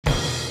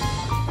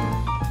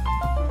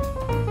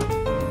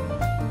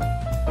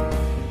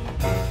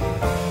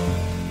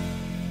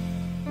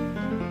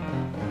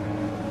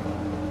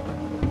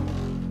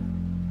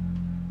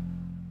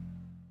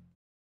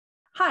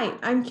Hi,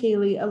 I'm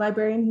Cailey, a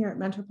librarian here at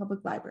Metro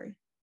Public Library.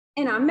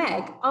 And I'm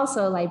Meg,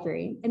 also a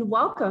librarian, and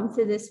welcome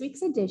to this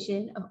week's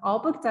edition of All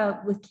Booked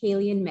Up with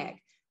Cailey and Meg,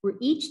 where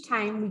each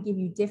time we give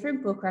you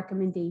different book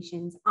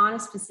recommendations on a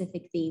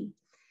specific theme.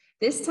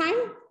 This time,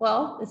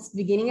 well, it's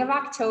the beginning of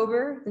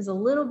October. There's a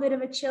little bit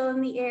of a chill in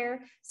the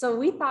air, so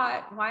we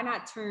thought, why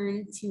not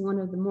turn to one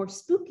of the more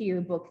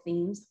spookier book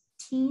themes,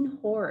 teen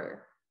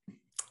horror.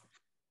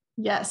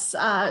 Yes,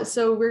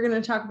 so we're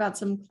going to talk about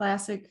some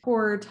classic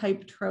horror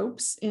type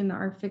tropes in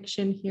our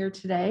fiction here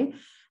today.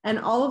 And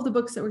all of the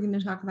books that we're going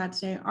to talk about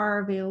today are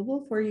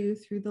available for you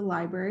through the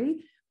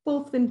library,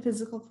 both in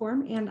physical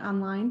form and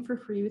online for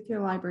free with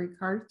your library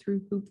card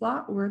through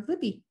Hoopla or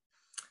Libby.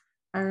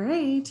 All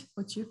right,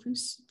 what's your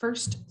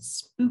first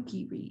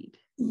spooky read?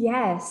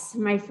 Yes,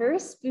 my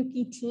first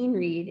spooky teen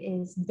read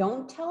is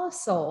Don't Tell a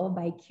Soul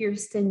by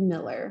Kirsten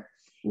Miller.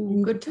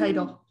 Ooh, good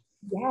title.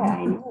 Yeah,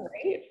 I know,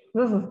 right?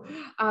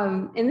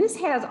 And this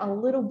has a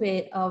little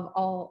bit of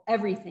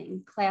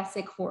everything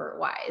classic horror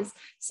wise.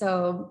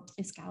 So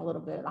it's got a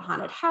little bit of the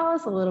haunted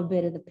house, a little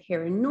bit of the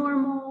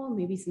paranormal,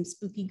 maybe some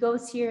spooky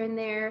ghosts here and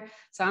there.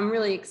 So I'm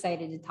really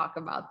excited to talk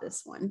about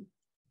this one.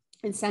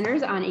 It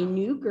centers on a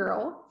new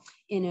girl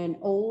in an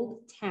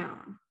old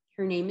town.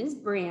 Her name is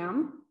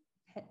Bram,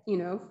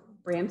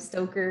 Bram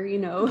Stoker,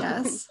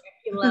 Yes.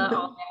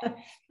 all that.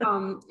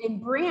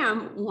 And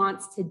Bram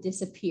wants to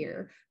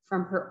disappear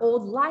from her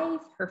old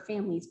life, her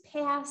family's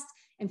past,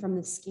 and from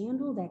the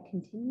scandal that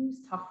continues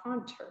to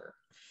haunt her.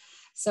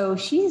 So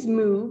she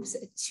moves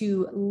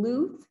to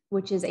Luth,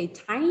 which is a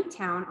tiny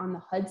town on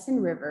the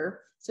Hudson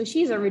River. So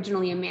she's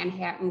originally a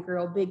Manhattan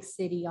girl, big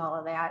city, all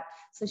of that.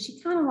 So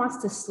she kind of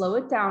wants to slow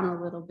it down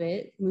a little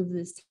bit, move to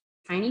this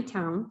tiny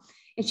town.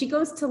 And she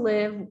goes to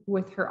live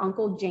with her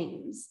Uncle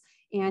James.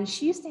 And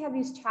she used to have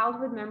these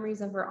childhood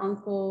memories of her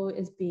uncle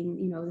as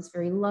being, this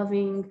very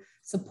loving,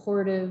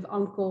 supportive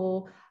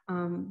uncle.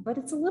 But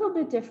it's a little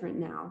bit different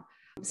now.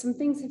 Some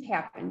things have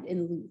happened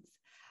in Luth.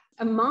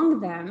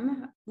 Among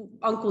them,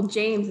 Uncle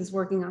James is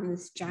working on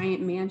this giant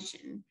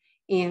mansion.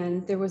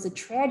 And there was a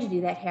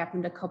tragedy that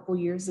happened a couple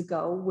years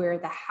ago where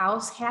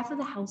half of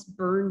the house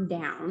burned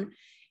down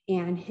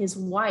and his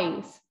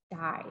wife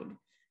died.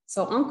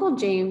 So Uncle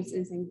James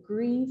is in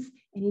grief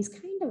and he's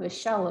kind of a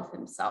shell of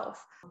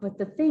himself. But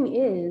the thing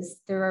is,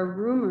 there are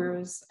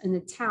rumors in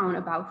the town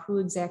about who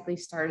exactly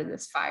started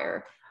this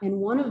fire. And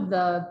one of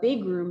the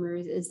big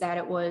rumors is that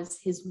it was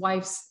his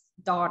wife's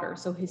daughter.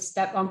 So his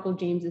Uncle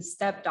James's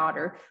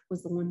stepdaughter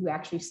was the one who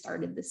actually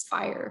started this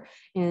fire.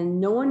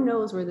 And no one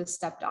knows where the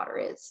stepdaughter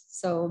is.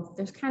 So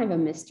there's kind of a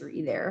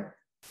mystery there.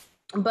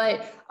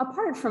 But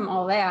apart from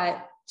all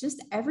that,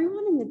 just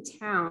everyone in the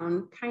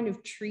town kind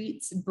of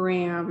treats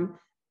Bram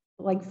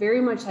very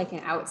much like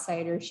an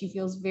outsider. She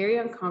feels very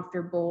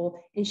uncomfortable.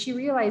 And she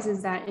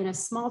realizes that in a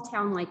small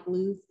town like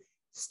Luth,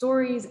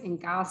 stories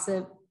and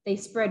gossip, they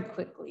spread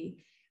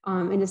quickly.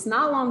 And it's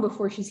not long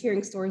before she's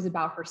hearing stories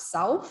about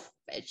herself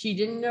that she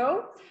didn't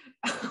know,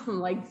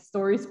 like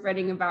stories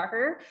spreading about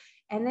her.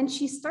 And then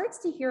she starts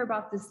to hear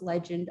about this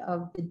legend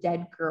of the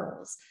dead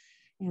girls.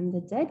 And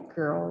the dead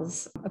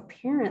girls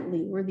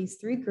apparently were these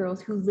three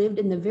girls who lived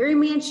in the very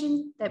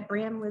mansion that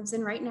Bram lives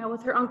in right now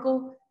with her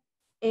uncle.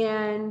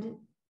 And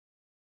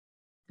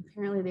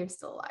apparently they're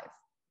still alive,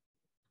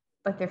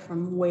 but they're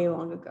from way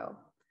long ago.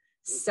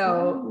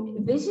 So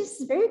this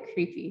is very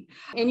creepy.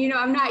 And,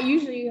 I'm not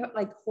usually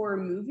like horror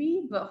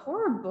movie, but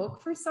horror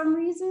book for some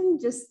reason,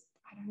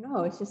 I don't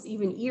know, it's just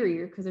even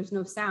eerier because there's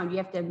no sound. You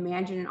have to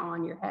imagine it all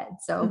in your head.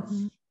 So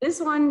This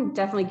one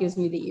definitely gives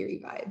me the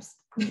eerie vibes.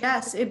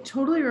 Yes, it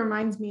totally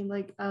reminds me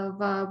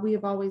of We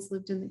Have Always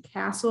Lived in the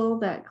Castle,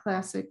 that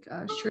classic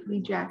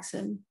Shirley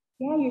Jackson.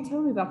 Yeah, you're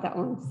telling me about that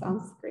one.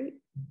 Sounds great.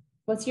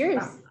 What's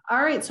yours?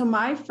 All right, so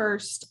my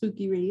first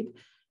spooky read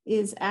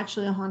is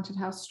actually a haunted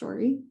house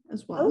story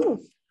as well. Oh,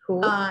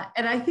 cool.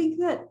 And I think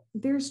that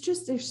there's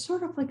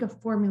sort of like a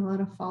formula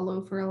to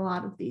follow for a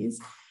lot of these.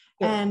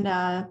 Yeah.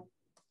 And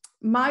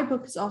my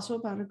book is also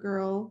about a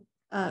girl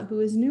who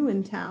is new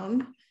in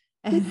town,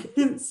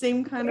 and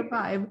same kind of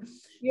vibe.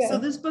 Yeah. So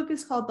this book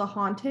is called The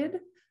Haunted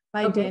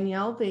by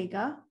Danielle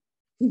Vega.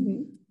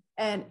 Mm-hmm.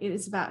 And it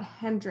is about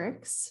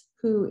Hendrix,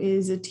 who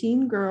is a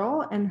teen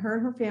girl, and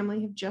her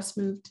family have just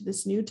moved to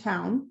this new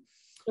town.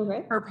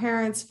 Okay. Her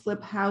parents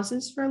flip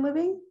houses for a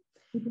living.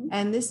 Mm-hmm.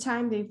 And this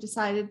time they've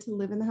decided to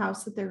live in the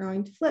house that they're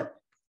going to flip.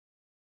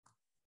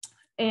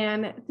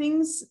 And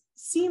things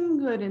seem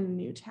good in the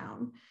new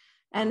town.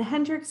 And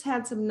Hendrix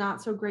had some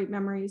not so great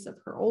memories of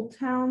her old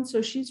town.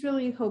 So she's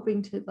really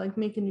hoping to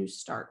make a new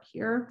start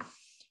here.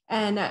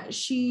 And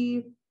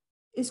she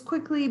is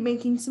quickly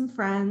making some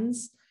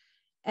friends.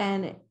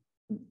 And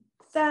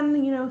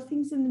then,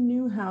 things in the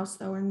new house,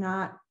 though, are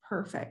not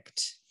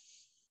perfect.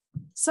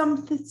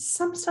 Some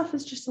stuff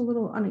is just a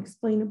little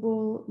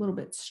unexplainable, a little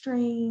bit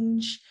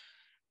strange.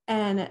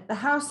 And the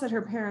house that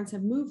her parents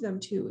have moved them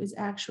to is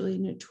actually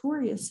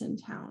notorious in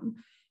town.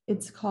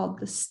 It's called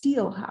the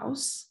Steel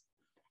House.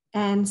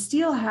 And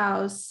Steel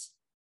House,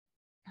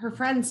 her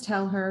friends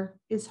tell her,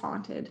 is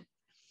haunted.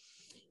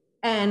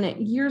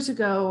 And years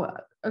ago,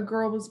 a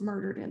girl was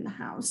murdered in the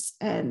house,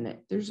 and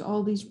there's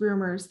all these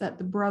rumors that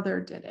the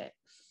brother did it,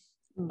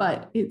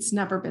 but it's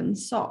never been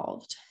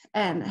solved.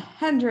 And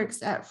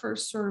Hendrix at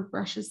first sort of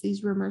brushes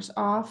these rumors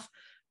off,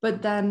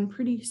 but then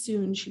pretty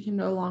soon she can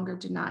no longer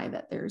deny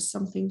that there's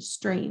something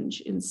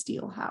strange in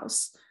Steele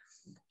House.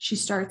 She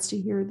starts to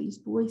hear these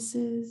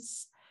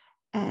voices,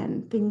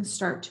 and things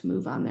start to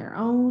move on their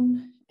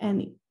own,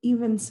 and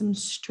even some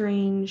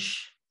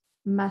strange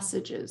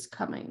messages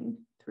coming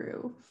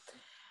through.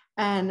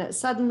 And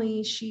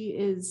suddenly she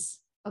is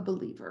a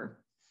believer.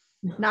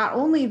 Not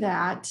only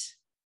that,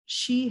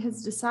 she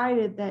has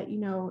decided that, you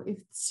know, if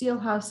Steele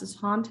House is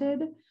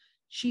haunted,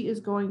 she is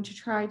going to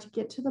try to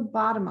get to the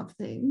bottom of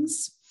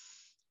things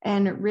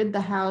and rid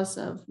the house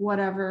of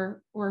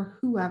whatever or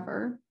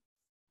whoever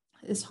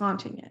is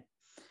haunting it.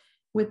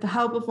 With the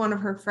help of one of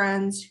her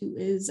friends who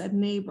is a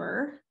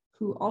neighbor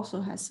who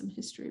also has some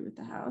history with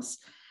the house,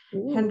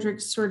 Ooh.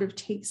 Hendrix sort of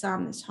takes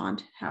on this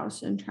haunted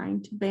house and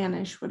trying to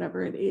banish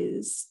whatever it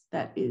is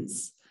that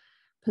is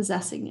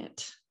possessing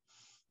it.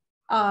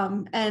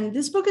 And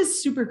this book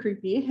is super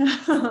creepy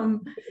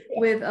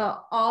with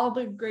all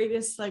the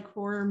greatest like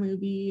horror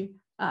movie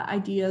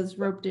ideas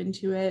roped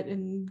into it,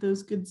 and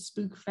those good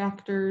spook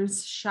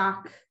factors,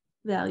 shock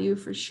value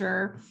for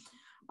sure.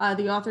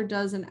 The author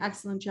does an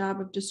excellent job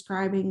of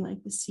describing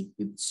like the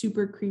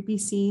super creepy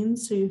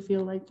scenes, so you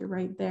feel like you're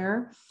right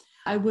there.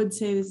 I would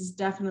say this is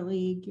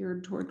definitely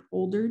geared toward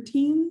older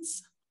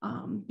teens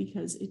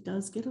because it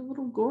does get a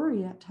little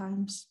gory at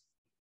times.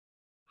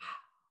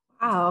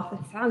 Wow,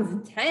 that sounds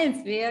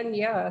intense, man.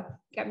 Yeah,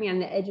 got me on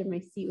the edge of my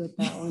seat with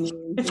that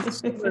one.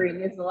 Just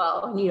shivering as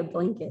well. I need a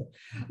blanket.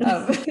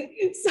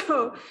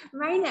 So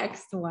my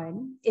next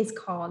one is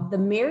called The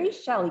Mary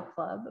Shelley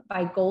Club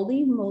by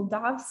Goldy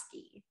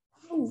Moldavsky.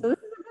 So this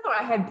is a good one.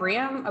 I had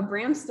a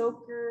Bram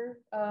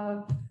Stoker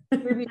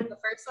review the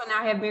first one.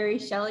 Now I have Mary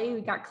Shelley. We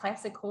got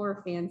classic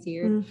horror fans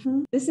here.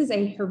 Mm-hmm. This is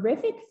a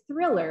horrific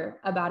thriller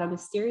about a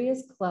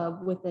mysterious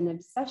club with an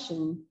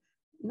obsession,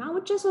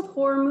 not just with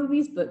horror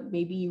movies, but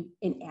maybe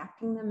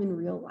enacting them in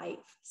real life.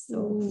 So,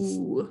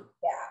 Ooh.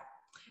 Yeah.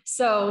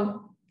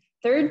 So,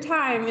 third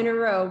time in a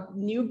row,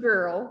 new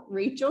girl,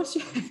 Rachel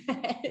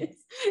Chavez,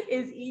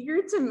 is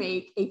eager to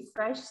make a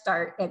fresh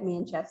start at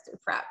Manchester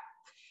Prep,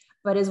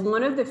 but as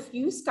one of the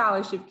few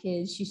scholarship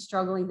kids, she's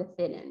struggling to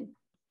fit in.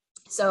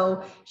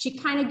 So, she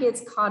kind of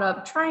gets caught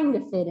up trying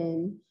to fit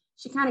in.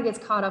 She kind of gets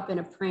caught up in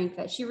a prank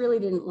that she really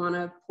didn't want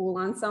to pull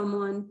on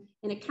someone,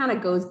 and it kind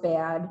of goes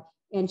bad.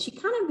 And she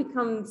kind of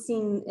becomes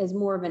seen as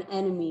more of an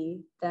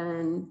enemy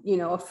than, you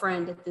know, a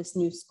friend at this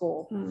new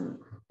school. And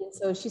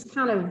so she's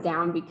kind of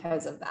down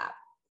because of that.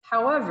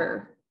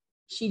 However,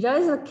 she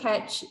does a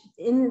catch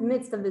in the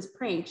midst of this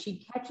prank.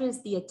 She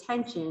catches the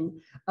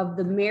attention of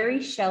the Mary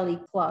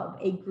Shelley Club,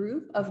 a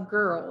group of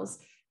girls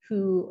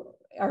who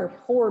are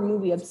horror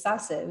movie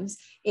obsessives.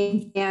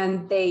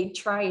 And they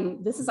try,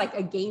 and this is like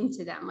a game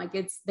to them. Like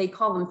they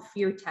call them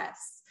fear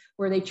tests,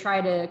 where they try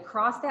to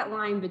cross that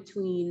line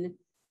between,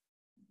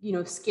 you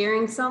know,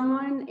 scaring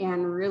someone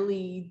and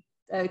really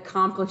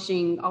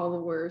accomplishing all the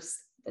worst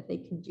that they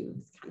can do.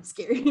 It's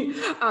kind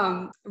of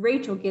scary.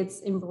 Rachel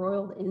gets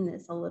embroiled in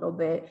this a little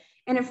bit.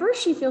 And at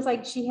first she feels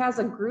like she has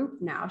a group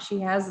now.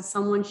 She has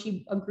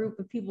a group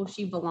of people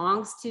she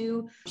belongs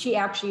to. She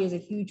actually is a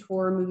huge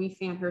horror movie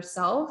fan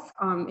herself.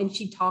 And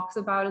she talks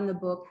about in the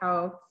book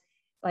how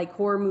like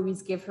horror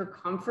movies give her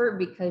comfort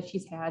because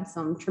she's had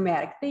some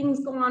traumatic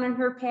things go on in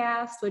her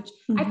past, which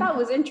I thought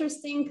was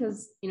interesting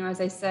because, you know, as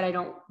I said, I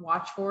don't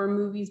watch horror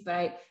movies,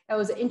 but that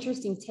was an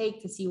interesting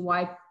take to see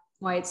why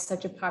it's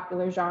such a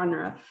popular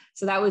genre.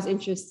 So that was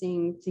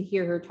interesting to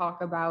hear her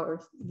talk about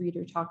or read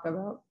her talk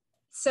about.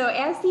 So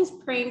as these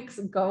pranks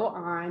go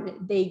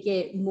on, they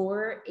get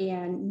more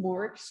and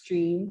more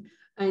extreme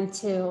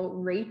until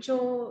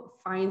Rachel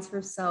finds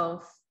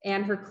herself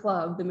and her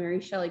club, the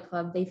Mary Shelley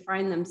Club, they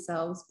find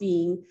themselves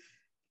being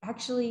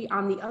actually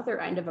on the other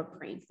end of a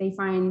prank. They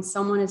find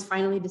someone has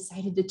finally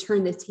decided to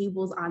turn the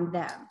tables on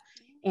them.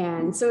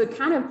 And so it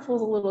kind of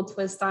pulls a little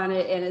twist on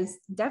it, and is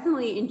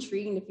definitely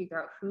intriguing to figure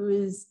out who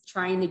is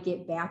trying to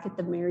get back at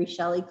the Mary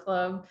Shelley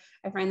Club.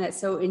 I find that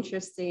so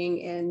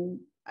interesting, and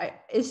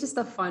it's just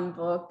a fun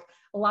book.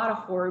 A lot of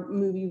horror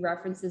movie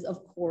references,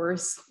 of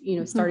course, you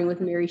know, starting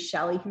with Mary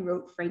Shelley, who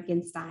wrote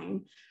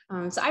Frankenstein.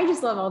 So I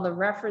just love all the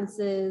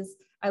references.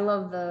 I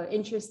love the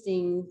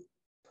interesting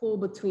pull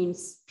between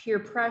peer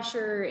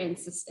pressure and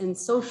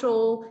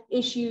social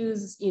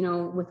issues, you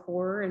know, with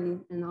horror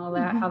and all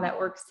that, how that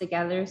works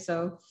together.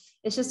 So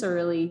it's just a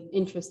really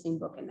interesting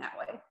book in that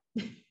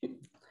way.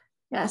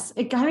 Yes,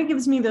 it kind of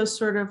gives me those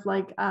sort of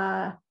like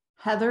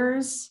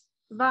Heather's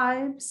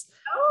vibes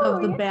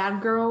of the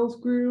bad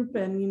girls group,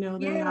 and, you know,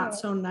 they're not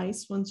so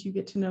nice once you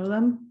get to know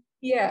them.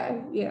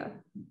 Yeah,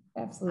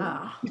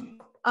 absolutely.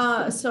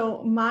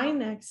 So my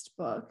next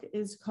book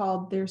is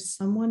called There's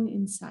Someone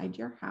Inside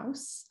Your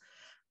House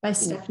by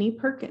Stephanie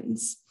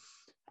Perkins.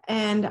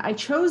 And I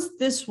chose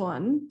this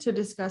one to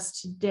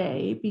discuss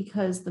today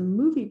because the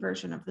movie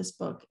version of this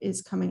book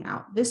is coming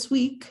out this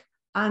week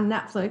on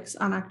Netflix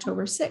on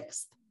October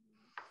 6th.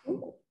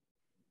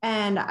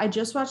 And I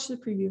just watched the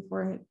preview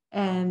for it,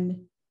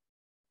 and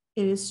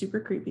it is super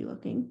creepy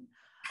looking.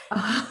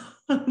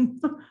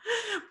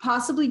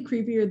 Possibly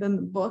creepier than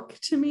the book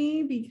to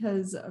me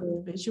because of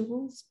the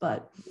visuals,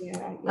 but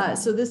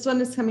so this one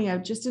is coming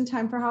out just in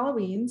time for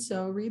Halloween.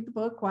 So read the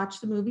book,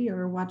 watch the movie,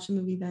 or watch the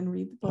movie, then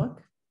read the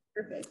book.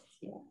 Perfect.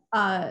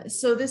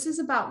 So this is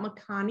about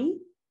Makani,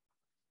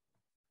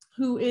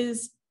 who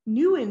is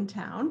new in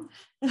town.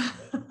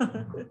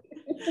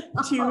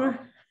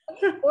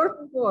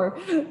 Four.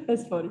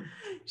 That's funny.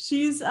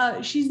 She's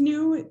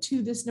new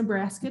to this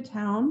Nebraska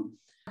town.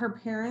 Her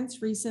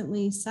parents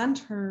recently sent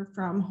her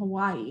from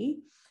Hawaii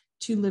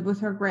to live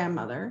with her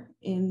grandmother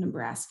in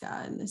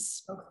Nebraska in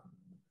this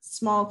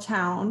small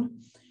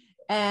town.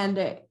 And,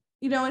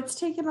 it's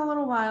taken a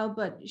little while,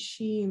 but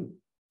she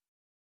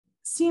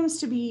seems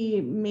to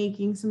be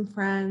making some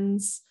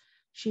friends.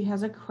 She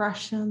has a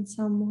crush on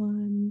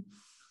someone.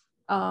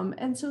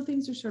 And so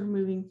things are sort of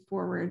moving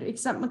forward,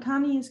 except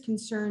Makani is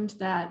concerned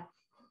that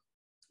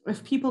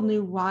if people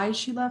knew why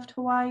she left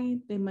Hawaii,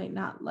 they might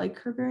not like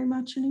her very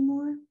much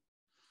anymore.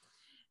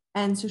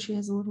 And so she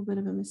has a little bit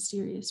of a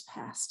mysterious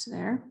past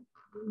there.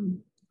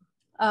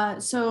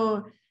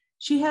 So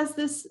she has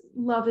this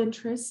love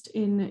interest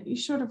in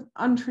sort of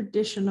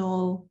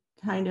untraditional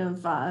kind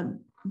of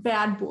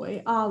bad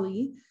boy,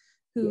 Ollie,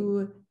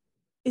 who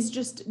is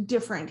just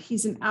different.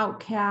 He's an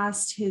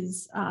outcast.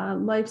 His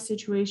life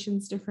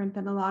situation's different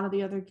than a lot of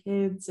the other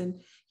kids,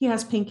 and he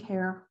has pink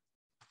hair.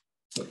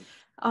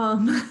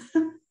 But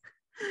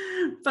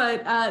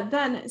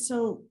then,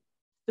 so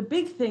the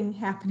big thing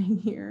happening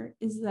here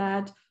is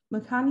that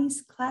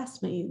Makani's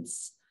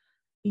classmates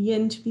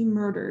begin to be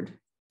murdered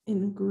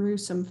in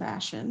gruesome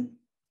fashion.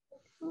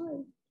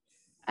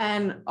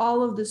 And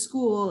all of the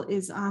school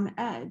is on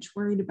edge,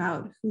 worried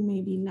about who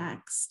may be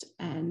next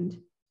and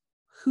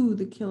who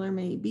the killer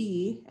may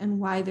be and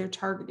why they're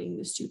targeting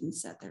the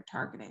students that they're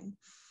targeting.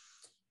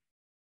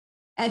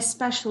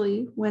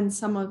 Especially when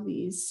some of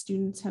these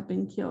students have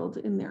been killed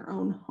in their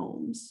own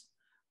homes,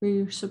 where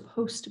you're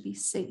supposed to be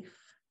safe.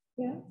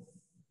 Yeah.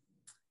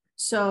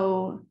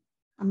 So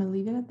I'm gonna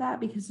leave it at that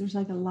because there's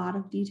like a lot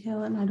of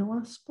detail and I don't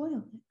want to spoil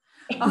it.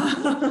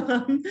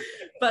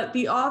 But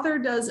the author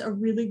does a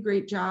really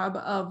great job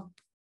of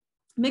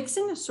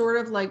mixing a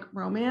sort of like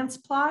romance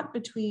plot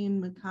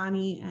between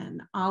Makani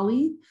and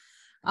Ollie,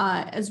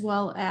 as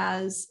well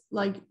as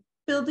like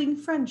building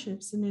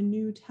friendships in a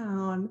new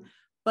town,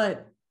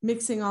 but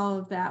mixing all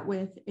of that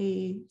with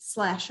a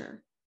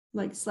slasher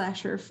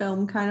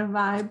film kind of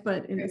vibe,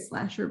 but in a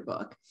slasher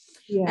book.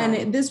 Yeah.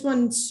 And this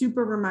one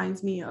super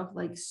reminds me of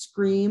like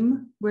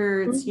Scream,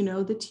 where it's,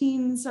 the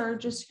teens are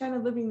just kind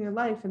of living their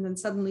life and then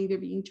suddenly they're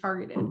being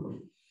targeted.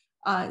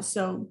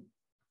 So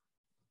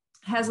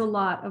has a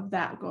lot of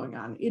that going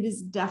on. It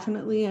is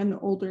definitely an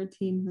older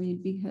teen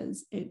read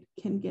because it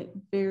can get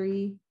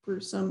very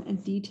gruesome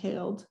and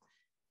detailed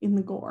in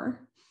the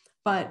gore.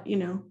 But,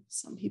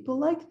 some people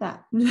like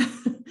that.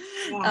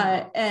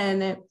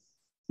 And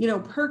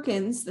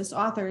Perkins, this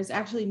author, is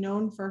actually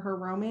known for her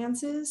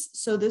romances.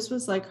 So this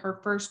was like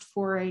her first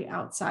foray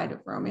outside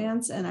of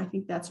romance. And I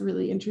think that's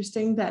really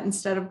interesting that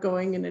instead of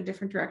going in a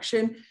different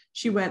direction,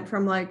 she went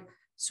from like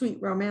sweet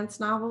romance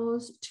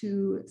novels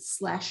to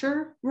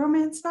slasher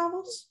romance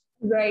novels.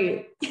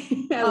 Right.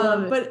 I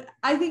love it. But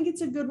I think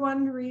it's a good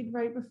one to read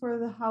right before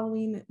the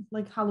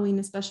Halloween,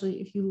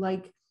 especially if you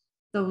like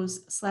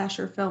those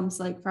slasher films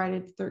like Friday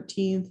the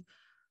 13th,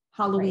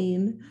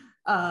 Halloween. Right.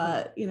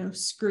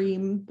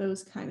 Scream,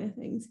 those kind of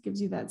things. Gives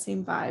you that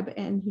same vibe.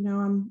 And,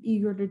 I'm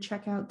eager to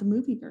check out the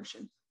movie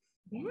version.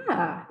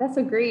 Yeah, that's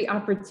a great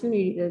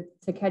opportunity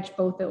to catch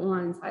both at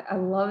once. I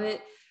love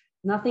it.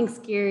 Nothing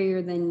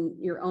scarier than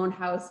your own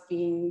house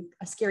being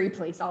a scary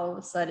place all of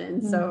a sudden.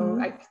 Mm-hmm. So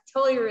I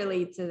totally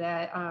relate to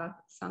that.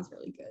 Sounds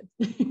really good.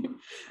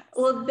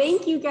 Well,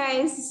 thank you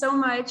guys so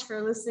much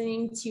for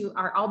listening to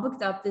our All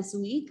Booked Up this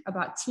week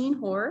about teen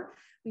horror.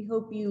 We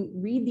hope you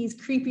read these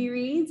creepy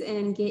reads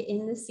and get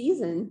in the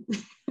season.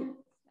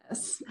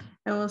 Yes.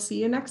 And we'll see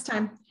you next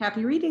time.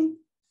 Happy reading.